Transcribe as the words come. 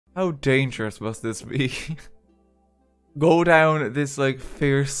How dangerous must this be? Go down this like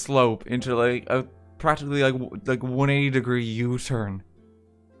fierce slope into like a practically like 180-degree U-turn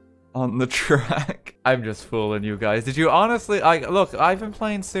on the track. I'm just fooling you guys. Did you honestly look, I've been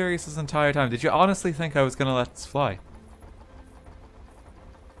playing serious this entire time. Did you honestly think I was gonna let this fly?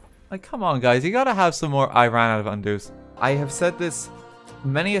 Like, come on guys, you gotta have some more I ran out of undos. I have said this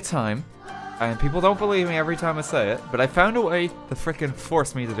many a time, and people don't believe me every time I say it, but I found a way to frickin'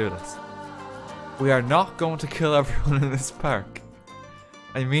 force me to do this. We are not going to kill everyone in this park.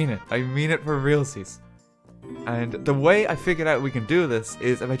 I mean it. I mean it for realsies. And the way I figured out we can do this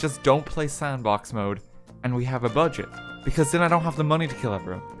is if I just don't play sandbox mode and we have a budget. Because then I don't have the money to kill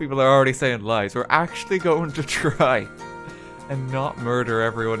everyone. People are already saying lies. We're actually going to try and not murder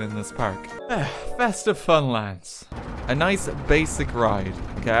everyone in this park. Festive Funlands. A nice basic ride.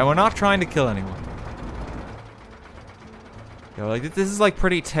 Okay, and we're not trying to kill anyone. Yo, like, this is like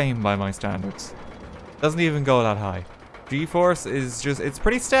pretty tame by my standards. Doesn't even go that high. G-force is just, it's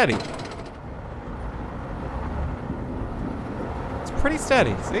pretty steady. It's pretty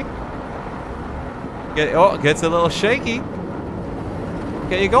steady, see? Gets a little shaky.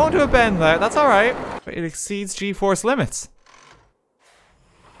 Okay, you go into a bend there, that's alright. But it exceeds G-force limits.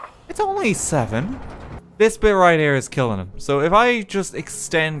 It's only 7. This bit right here is killing him. So if I just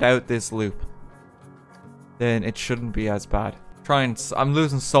extend out this loop, then it shouldn't be as bad. I'm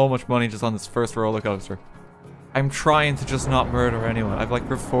losing so much money just on this first roller coaster. I'm trying to just not murder anyone. I've like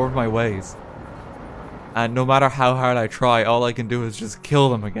reformed my ways. And no matter how hard I try, all I can do is just kill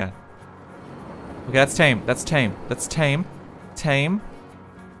them again. Okay, that's tame. That's tame. That's tame. Tame.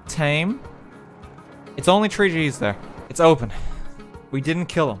 Tame. It's only 3 Gs there. It's open. We didn't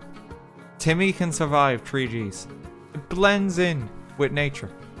kill him. Timmy can survive 3 Gs. It blends in with nature.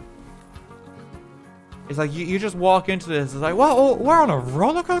 It's like you just walk into this, it's like, whoa, we're on a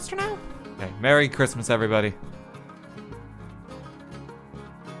roller coaster now? Okay, Merry Christmas, everybody.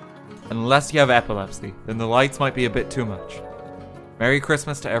 Unless you have epilepsy, then the lights might be a bit too much. Merry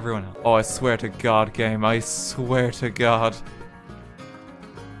Christmas to everyone else. Oh, I swear to God, game. I swear to God.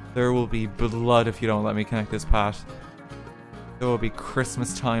 There will be blood if you don't let me connect this path. There will be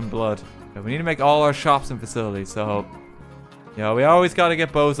Christmas time blood. Okay, we need to make all our shops and facilities, so... yeah, we always gotta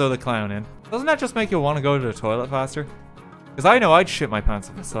get Bozo the Clown in. Doesn't that just make you want to go to the toilet faster? Because I know I'd shit my pants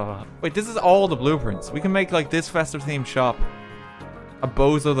if I saw that. Wait, this is all the blueprints. We can make like this festive themed shop, a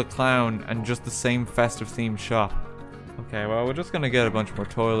Bozo the Clown, and just the same festive themed shop. Okay, well, we're just gonna get a bunch more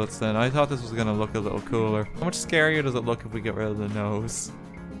toilets then. I thought this was gonna look a little cooler. How much scarier does it look if we get rid of the nose?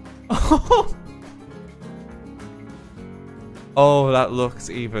 Oh, that looks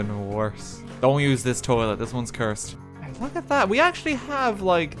even worse. Don't use this toilet. This one's cursed. Look at that. We actually have,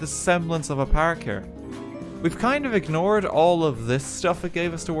 like, the semblance of a park here. We've kind of ignored all of this stuff it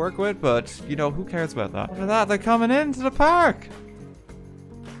gave us to work with, but, you know, who cares about that? Look at that. They're coming into the park.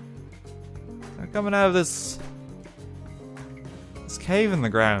 They're coming out of this cave in the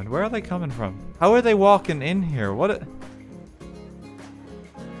ground. Where are they coming from? How are they walking in here?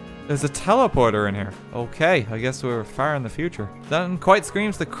 There's a teleporter in here. Okay, I guess we're far in the future. That quite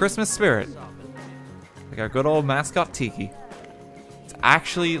screams the Christmas spirit. Like our good old mascot Tiki. It's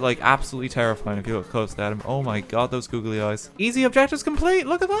actually like absolutely terrifying if you look close at him. Oh my God, those googly eyes. Easy objectives complete,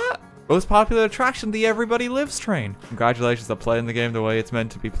 look at that. Most popular attraction, the Everybody Lives train. Congratulations on playing the game the way it's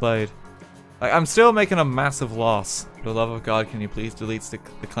meant to be played. Like, I'm still making a massive loss. For the love of God, can you please delete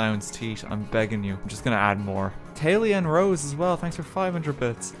the clown's teeth? I'm begging you. I'm just gonna add more. Talia and Rose as well, thanks for 500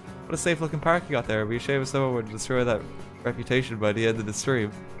 bits. What a safe looking park you got there. We shave us over to destroy that reputation by the end of the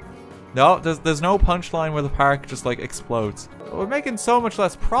stream. No, there's no punchline where the park just like explodes. We're making so much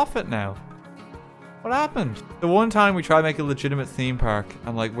less profit now. What happened? The one time we try to make a legitimate theme park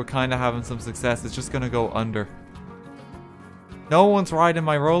and like we're kind of having some success, it's just gonna go under. No one's riding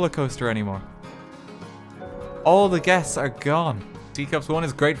my roller coaster anymore. All the guests are gone. Teacups 1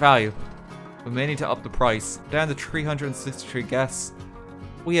 is great value. We may need to up the price. Down to 363 guests.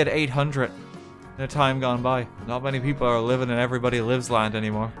 We had 800 in a time gone by. Not many people are living in Everybody Lives land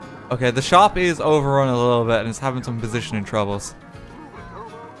anymore. Okay, the shop is overrun a little bit and it's having some positioning troubles.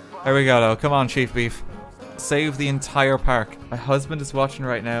 There we go though. Come on, Chief Beef. Save the entire park. My husband is watching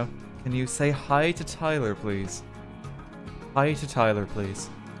right now. Can you say hi to Tyler, please? Hi to Tyler, please.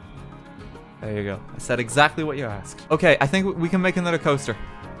 There you go. I said exactly what you asked. Okay, I think we can make another coaster.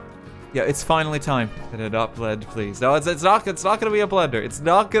 Yeah, it's finally time. Can it not blend, please? No, it's not gonna be a blender. It's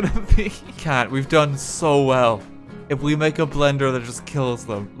not gonna be. Can't. We've done so well. If we make a blender that just kills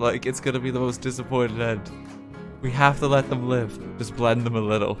them, like it's gonna be the most disappointed end. We have to let them live. Just blend them a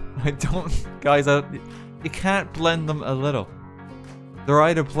little. I don't, guys. You can't blend them a little. They're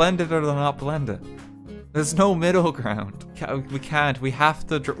either blended or they're not blended. There's no middle ground. We can't. We have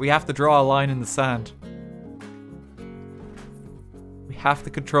to draw a line in the sand. We have to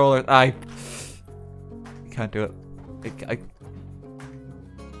control it. We can't do it.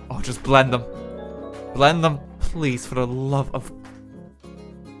 Oh, just blend them. Blend them, please, for the love of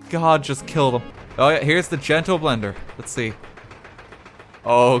God, just kill them. Oh yeah, here's the gentle blender. Let's see.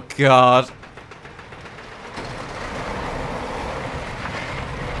 Oh God.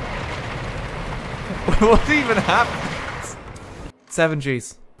 What even happened?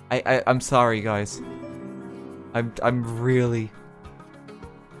 7Gs. I'm sorry, guys. I'm really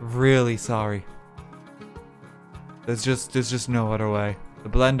sorry. There's just no other way. The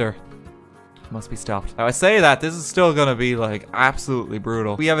blender must be stopped. Now I say that, this is still gonna be like absolutely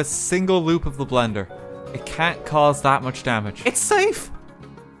brutal. We have a single loop of the blender. It can't cause that much damage. It's safe!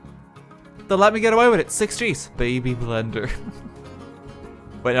 They'll let me get away with it. 6Gs. Baby blender.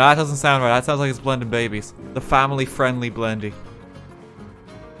 Wait, no, that doesn't sound right. That sounds like it's blending babies. The family-friendly blendy.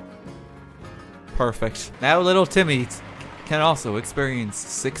 Perfect. Now little Timmy can also experience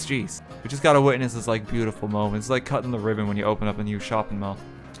 6Gs. We just gotta witness this like beautiful moment. It's like cutting the ribbon when you open up a new shopping mall.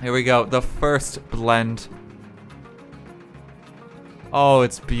 Here we go, the first blend. Oh,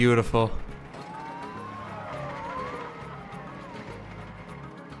 it's beautiful.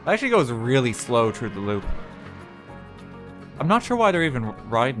 It actually goes really slow through the loop. I'm not sure why they're even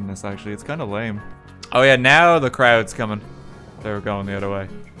riding this, actually. It's kind of lame. Oh yeah, now the crowd's coming. They were going the other way.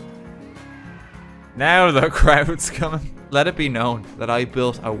 Now the crowd's coming. Let it be known that I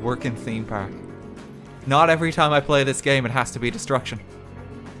built a working theme park. Not every time I play this game it has to be destruction.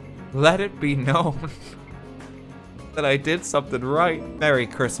 Let it be known that I did something right. Merry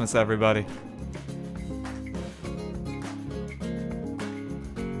Christmas, everybody.